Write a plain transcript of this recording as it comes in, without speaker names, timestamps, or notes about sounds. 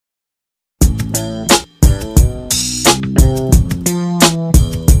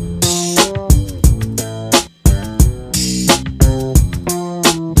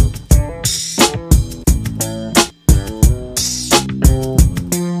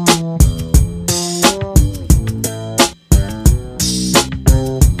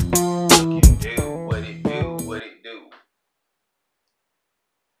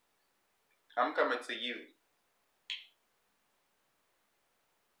to you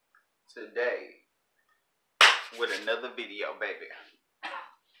today with another video, baby.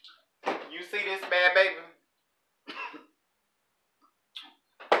 You see this bad baby?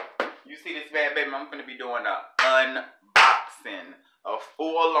 You see this bad baby? I'm gonna be doing an unboxing, a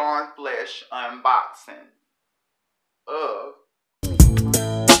full-on flesh unboxing of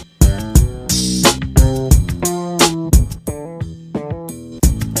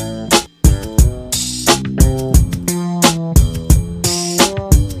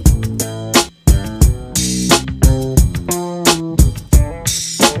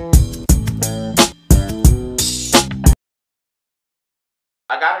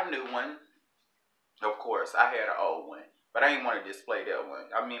I got a new one. Of course, I had an old one, but I didn't want to display that one.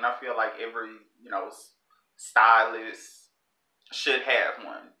 I mean, I feel like every, stylist should have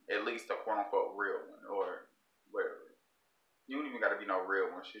one. At least a quote-unquote real one or whatever. You don't even got to be no real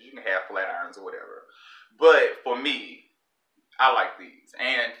one. You can have flat irons or whatever. But for me, I like these.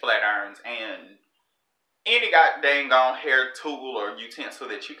 And flat irons and any goddamn hair tool or utensil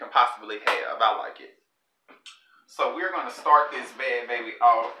that you can possibly have. I like it. So we're going to start this bad baby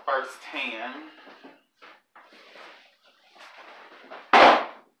off firsthand.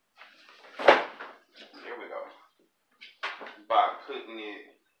 Here we go. By putting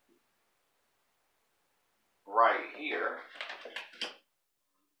it right here.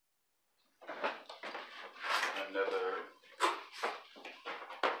 Another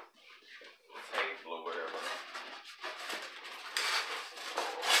table or whatever.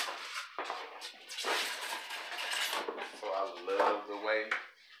 So I love the way.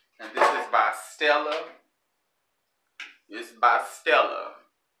 And this is by Stella. It's by Stella.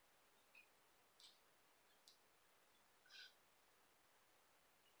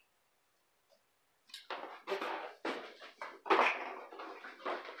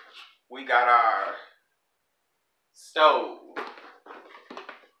 We got our stove.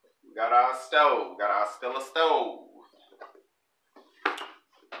 We got our stove. Got our Stella stove. So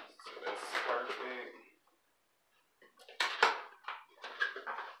that's perfect.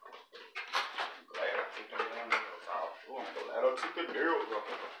 I'm glad I took the nails off. Oh, I'm glad I took the nails off.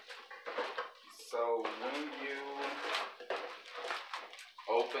 So when you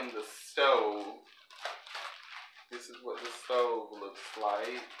open the stove, this is what the stove looks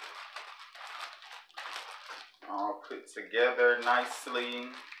like. All put together nicely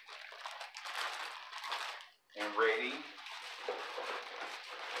and ready.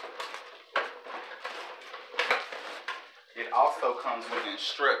 It also comes with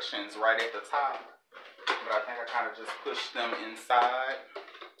instructions right at the top, but I think I kind of just pushed them inside.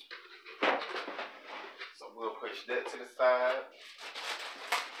 So we'll push that to the side.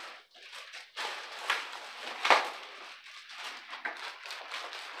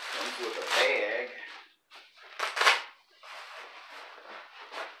 Comes with a bag.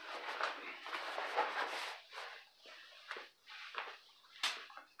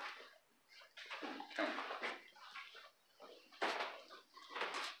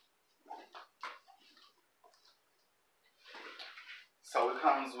 So it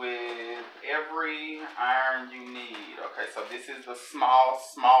comes with every iron you need. Okay, so this is the small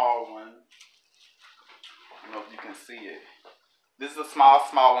one. I don't know if you can see it. This is a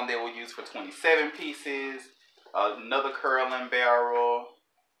small one that we'll use for 27 pieces. Another curling barrel.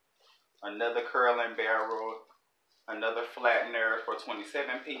 Another curling barrel. Another flattener for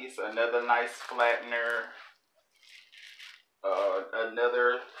 27 piece. Another nice flattener.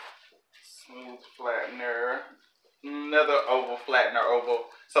 Another smooth flattener. Another oval flattener, oval.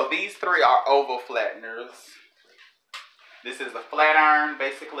 So these three are oval flatteners. This is the flat iron,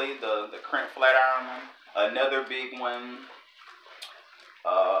 basically, the crimp flat iron one. Another big one.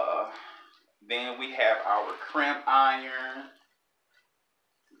 Then we have our crimp iron.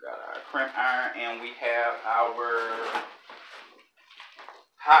 We got our crimp iron, and we have our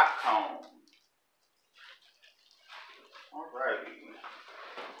hot comb. Alrighty.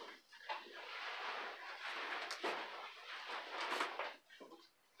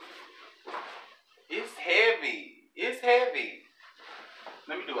 It's heavy. It's heavy.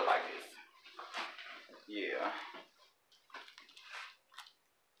 Let me do it like this. Yeah.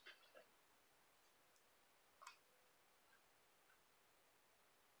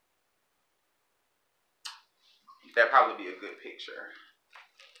 That'd probably be a good picture.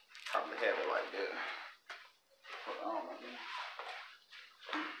 Probably have it like that. Hold on.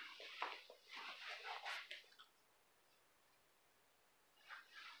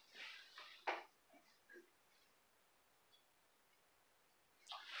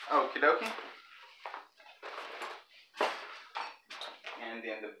 Okie dokie. And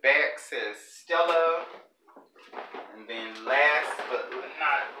then the back says Stella. And then last but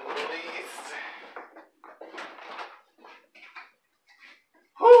not least,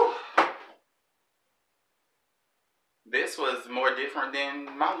 whew, this was more different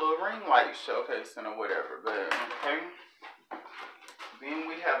than my little ring light showcasing or whatever, but okay. Then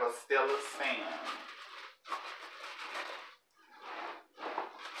we have a Stella Sam.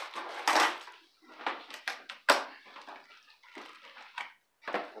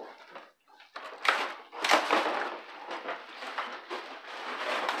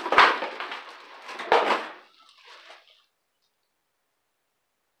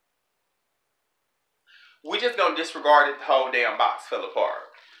 We just gonna disregard it. The whole damn box fell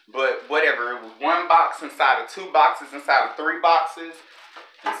apart. But whatever, it was one box inside of two boxes, inside of three boxes,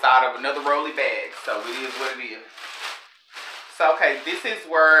 inside of another rolly bag. So it is what it is. So okay, this is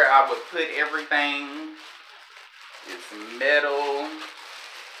where I would put everything. It's metal.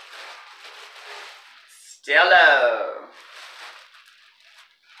 Stella.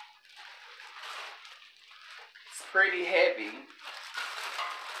 It's pretty heavy.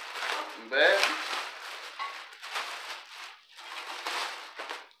 But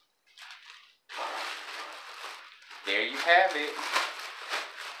there you have it.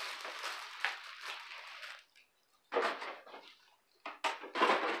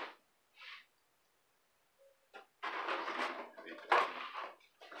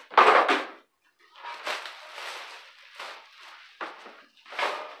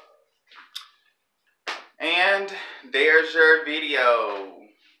 And there's your video.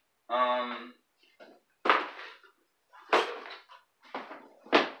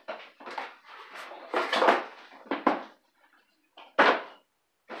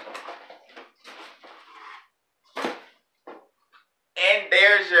 And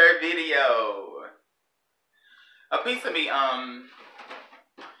there's your video. A piece of me, I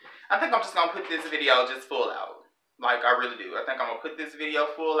think I'm just gonna put this video just full out. Like, I really do. I think I'm gonna put this video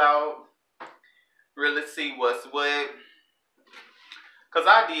full out. Really see what's what. Cause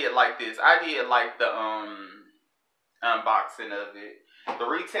I did like this. I did like the unboxing of it. The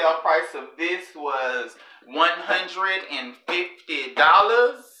retail price of this was $150.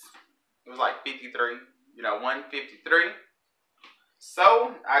 It was like 53. You know, 153.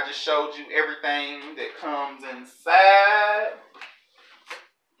 So I just showed you everything that comes inside.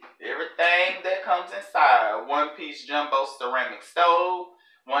 Everything that comes inside. 1-piece jumbo ceramic stove.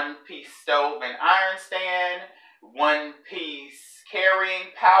 1-piece stove and iron stand. 1-piece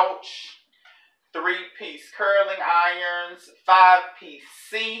carrying pouch. 3-piece curling irons. 5-piece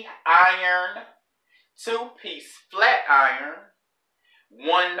C iron. 2-piece flat iron.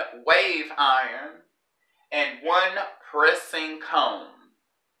 1 wave iron. And 1 pressing comb.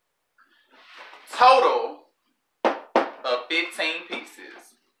 Total of 15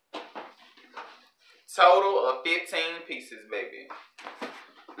 pieces. Total of 15 pieces, baby.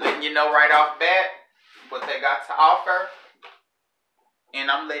 Letting you know right off bat what they got to offer.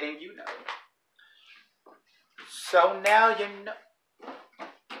 And I'm letting you know. So now you know.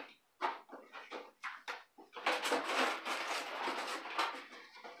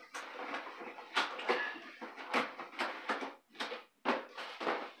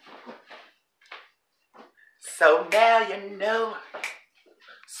 So now you know.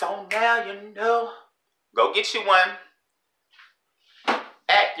 So now you know. Go get you one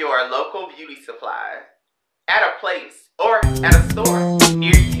at your local beauty supply, at a place, or at a store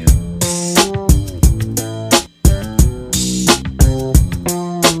near you.